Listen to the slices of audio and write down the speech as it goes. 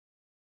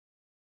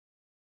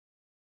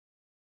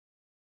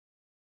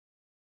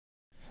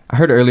I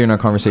heard earlier in our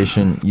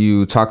conversation,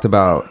 you talked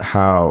about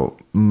how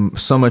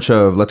so much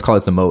of, let's call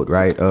it the moat,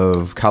 right,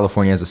 of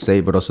California as a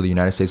state, but also the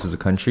United States as a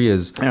country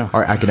is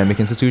our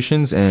academic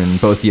institutions, and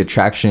both the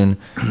attraction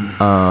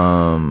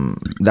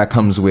that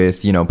comes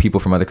with, people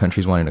from other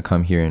countries wanting to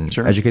come here and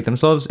educate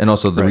themselves, and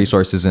also the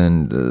resources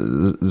and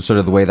sort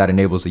of the way that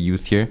enables the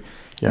youth here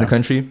in the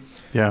country.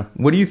 Yeah.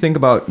 What do you think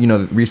about,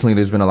 recently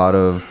there's been a lot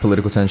of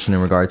political tension in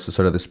regards to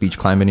sort of the speech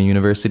climate in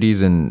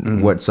universities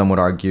and what some would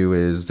argue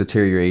is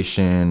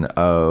deterioration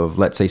of,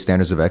 let's say,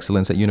 standards of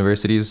excellence at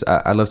universities.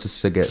 I'd love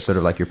to get sort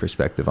of like your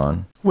perspective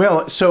on.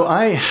 Well, so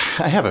I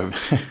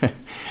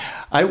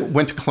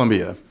went to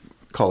Columbia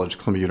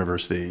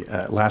University,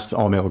 last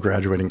all-male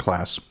graduating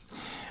class.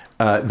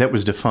 That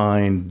was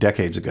defined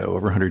decades ago,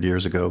 over 100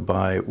 years ago,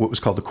 by what was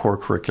called the core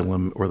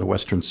curriculum or the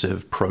Western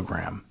Civ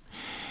program.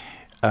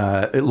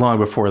 Long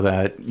before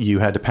that, you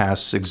had to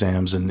pass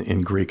exams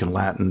in Greek and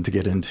Latin to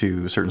get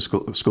into certain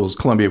schools.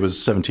 Columbia was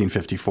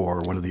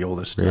 1754, one of the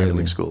oldest Ivy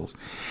League schools.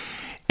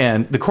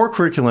 And the core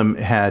curriculum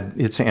had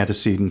its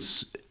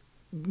antecedents,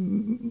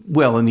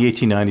 well, in the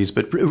 1890s,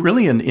 but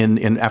really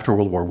in after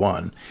World War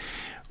I,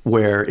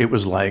 where it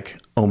was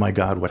like, oh my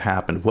God, what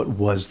happened? What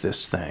was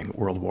this thing,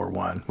 World War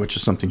I, which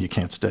is something you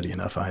can't study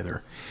enough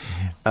either.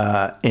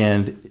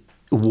 And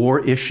war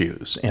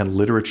issues and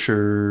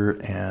literature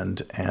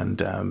and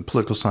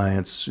political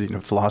science,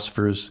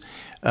 philosophers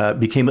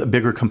became a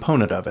bigger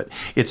component of it.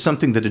 It's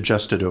something that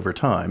adjusted over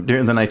time.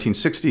 During the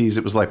 1960s,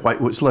 it was like,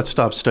 let's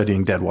stop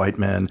studying dead white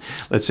men.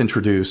 Let's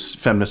introduce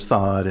feminist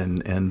thought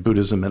and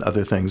Buddhism and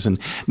other things. And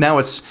now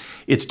it's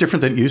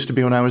different than it used to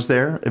be when I was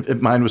there.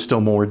 Mine was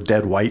still more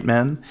dead white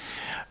men.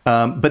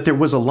 But there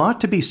was a lot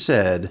to be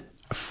said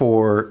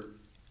for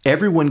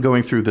everyone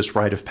going through this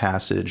rite of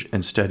passage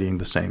and studying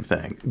the same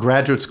thing.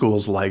 Graduate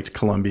schools liked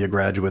Columbia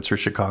graduates or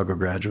Chicago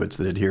graduates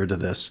that adhered to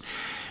this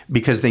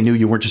because they knew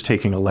you weren't just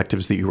taking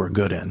electives that you were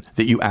good in,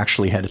 that you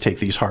actually had to take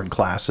these hard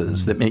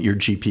classes that meant your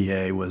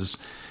GPA was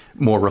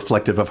more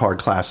reflective of hard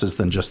classes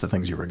than just the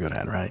things you were good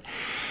at, right?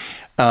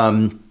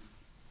 Where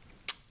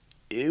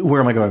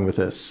am I going with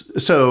this?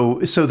 So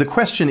the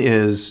question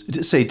is,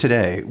 say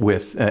today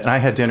with, and I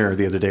had dinner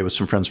the other day with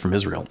some friends from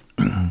Israel,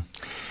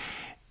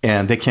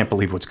 and they can't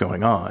believe what's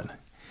going on.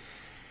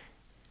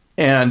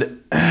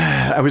 And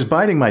I was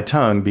biting my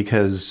tongue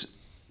because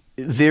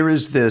there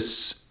is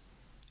this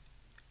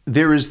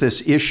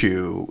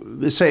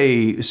issue,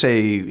 say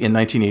in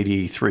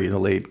 1983, in the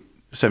late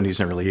 70s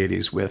and early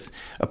 80s, with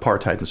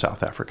apartheid in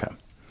South Africa,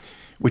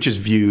 which is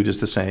viewed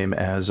as the same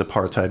as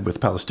apartheid with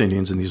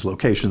Palestinians in these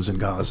locations in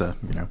Gaza,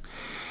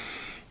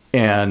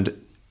 And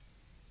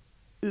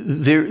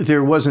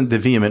there wasn't the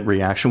vehement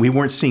reaction. We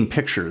weren't seeing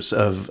pictures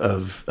of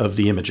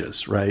the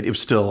images, right? It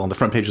was still on the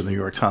front page of the New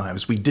York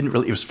Times. We didn't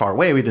really, it was far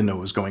away. We didn't know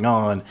what was going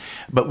on,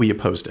 but we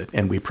opposed it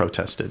and we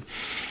protested.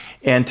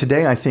 And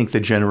today, I think the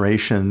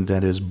generation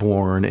that is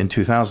born in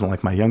 2000,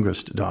 like my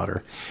youngest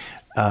daughter,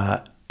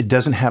 it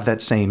doesn't have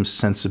that same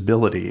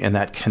sensibility and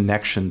that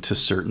connection to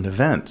certain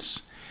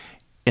events.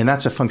 And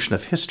that's a function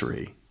of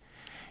history.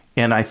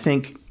 And I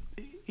think,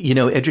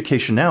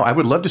 education now, I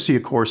would love to see a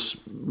course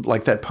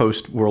like that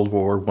post-World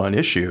War I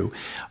issue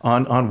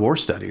on war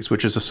studies,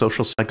 which is a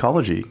social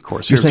psychology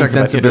course. You're saying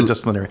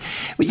interdisciplinary.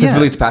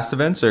 Sensibility to past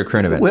events or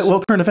current events?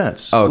 Well, current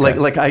events. Oh, okay.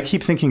 Like I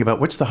keep thinking about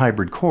what's the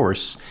hybrid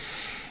course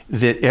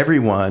that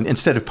everyone,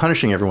 instead of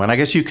punishing everyone, I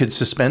guess you could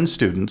suspend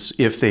students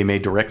if they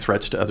made direct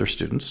threats to other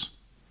students.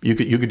 You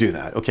could do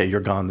that. Okay,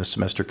 you're gone this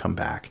semester, come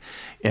back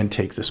and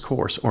take this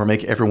course, or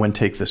make everyone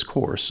take this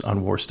course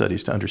on war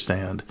studies to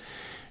understand,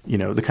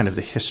 the kind of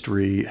the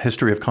history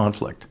of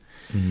conflict.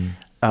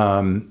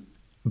 Mm-hmm.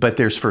 But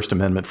there's First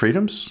Amendment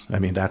freedoms. I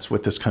mean, that's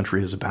what this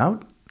country is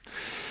about.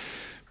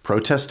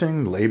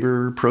 Protesting,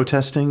 labor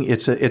protesting,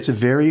 it's a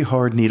very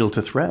hard needle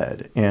to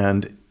thread.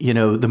 And,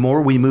 the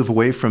more we move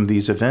away from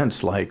these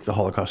events like the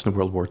Holocaust and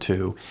World War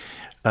II,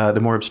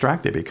 the more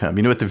abstract they become.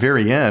 At the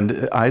very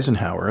end,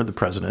 Eisenhower, the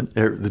president,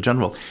 the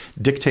general,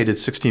 dictated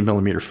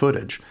 16-millimeter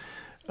footage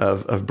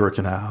of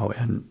Birkenau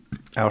and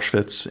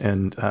Auschwitz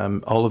and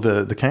all of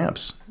the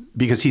camps,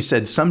 because he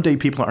said someday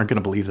people aren't going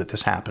to believe that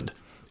this happened.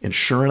 And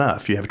sure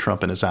enough, you have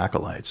Trump and his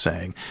acolytes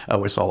saying,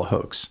 oh, it's all a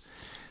hoax.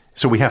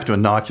 So we have to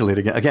inoculate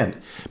again.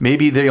 Again,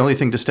 maybe the only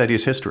thing to study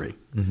is history.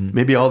 Mm-hmm.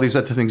 Maybe all these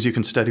other things you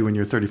can study when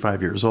you're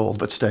 35 years old,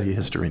 but study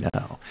history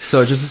now.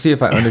 So just to see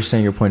if I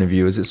understand your point of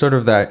view, is it sort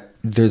of that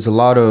there's a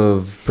lot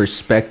of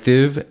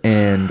perspective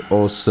and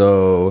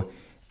also,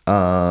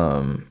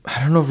 I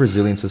don't know if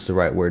resilience is the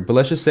right word, but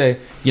let's just say,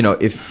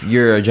 if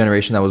you're a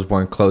generation that was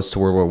born close to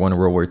World War I or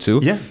World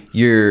War II,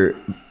 you're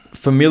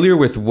familiar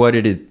with what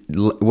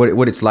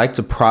it's like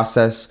to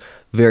process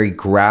very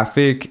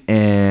graphic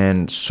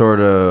and sort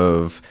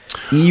of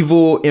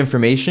evil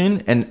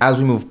information. And as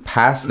we move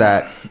past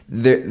that,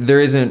 there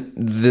isn't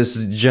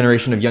this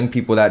generation of young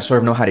people that sort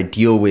of know how to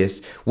deal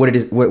with what it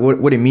is,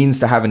 what it means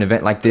to have an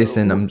event like this.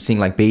 And I'm seeing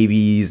like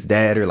babies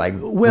dead or like,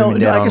 well,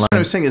 no, I guess what I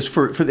was saying is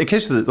for the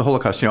case of the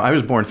Holocaust, I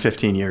was born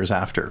 15 years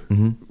after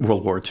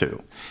World War II.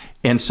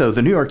 And so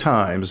the New York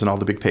Times and all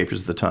the big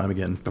papers at the time,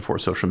 again, before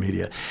social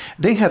media,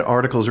 they had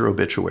articles or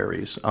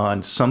obituaries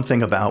on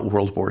something about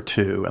World War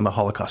II and the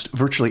Holocaust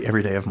virtually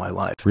every day of my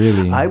life.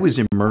 Really? I was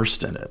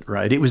immersed in it,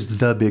 right? It was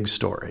the big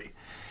story.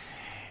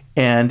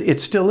 And it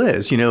still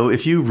is. You know,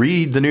 if you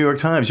read the New York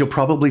Times, you'll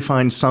probably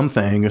find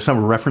something,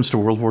 some reference to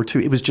World War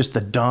II. It was just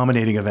the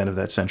dominating event of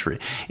that century.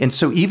 And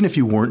so even if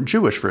you weren't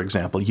Jewish, for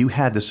example, you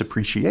had this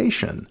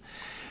appreciation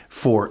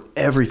for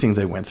everything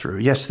they went through.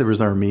 Yes, there was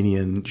the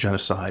Armenian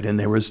genocide, and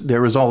there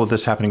was all of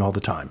this happening all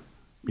the time,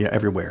 you know,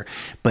 everywhere.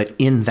 But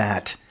in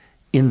that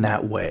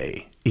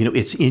way, you know,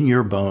 it's in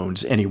your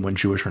bones, anyone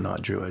Jewish or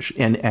not Jewish.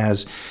 And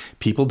as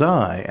people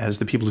die, as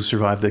the people who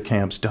survive the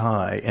camps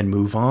die and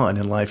move on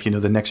in life, you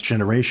know, the next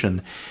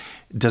generation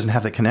doesn't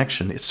have that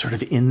connection. It's sort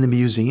of in the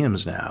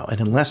museums now,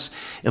 and unless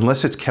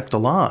it's kept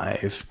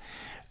alive,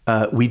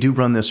 we do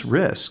run this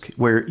risk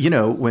where, you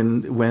know,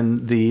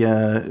 when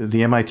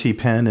the MIT,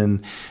 Penn,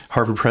 and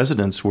Harvard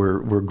presidents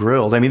were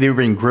grilled. I mean, they were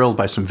being grilled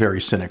by some very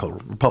cynical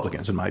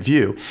Republicans, in my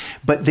view,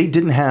 but they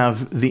didn't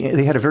have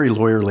they had a very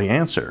lawyerly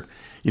answer.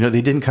 You know,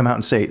 they didn't come out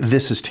and say,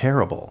 this is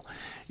terrible.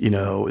 You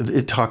know,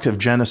 it talked of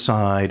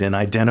genocide and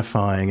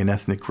identifying an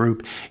ethnic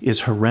group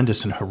is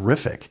horrendous and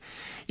horrific.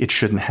 It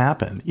shouldn't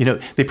happen. You know,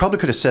 they probably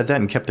could have said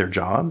that and kept their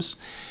jobs.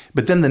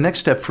 But then the next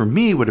step for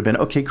me would have been,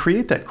 okay,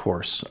 create that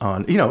course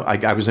on, you know,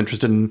 I was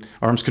interested in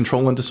arms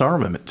control and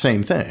disarmament,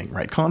 same thing,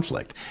 right?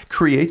 Conflict.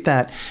 Create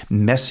that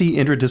messy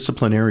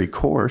interdisciplinary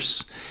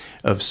course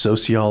of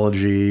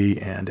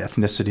sociology and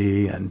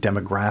ethnicity and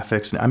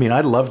demographics. I mean,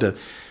 I'd love to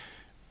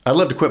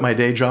quit my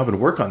day job and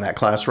work on that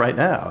class right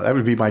now. That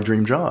would be my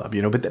dream job,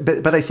 you know.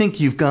 But I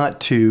think you've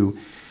got to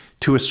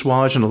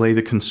assuage and allay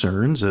the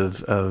concerns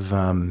of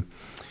the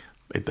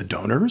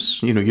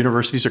donors. You know,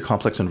 universities are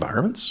complex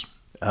environments.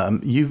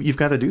 You've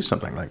got to do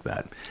something like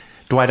that.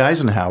 Dwight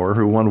Eisenhower,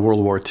 who won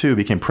World War II,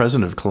 became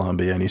president of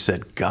Columbia, and he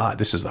said, God,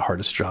 this is the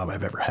hardest job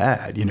I've ever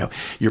had. You know,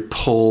 you're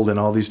pulled in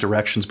all these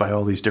directions by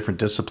all these different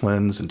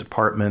disciplines and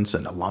departments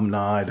and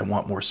alumni that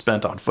want more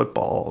spent on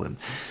football. And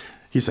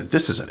he said,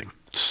 this is an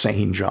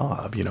insane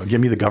job. You know, give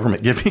me the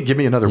government, give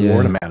me another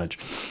war to manage.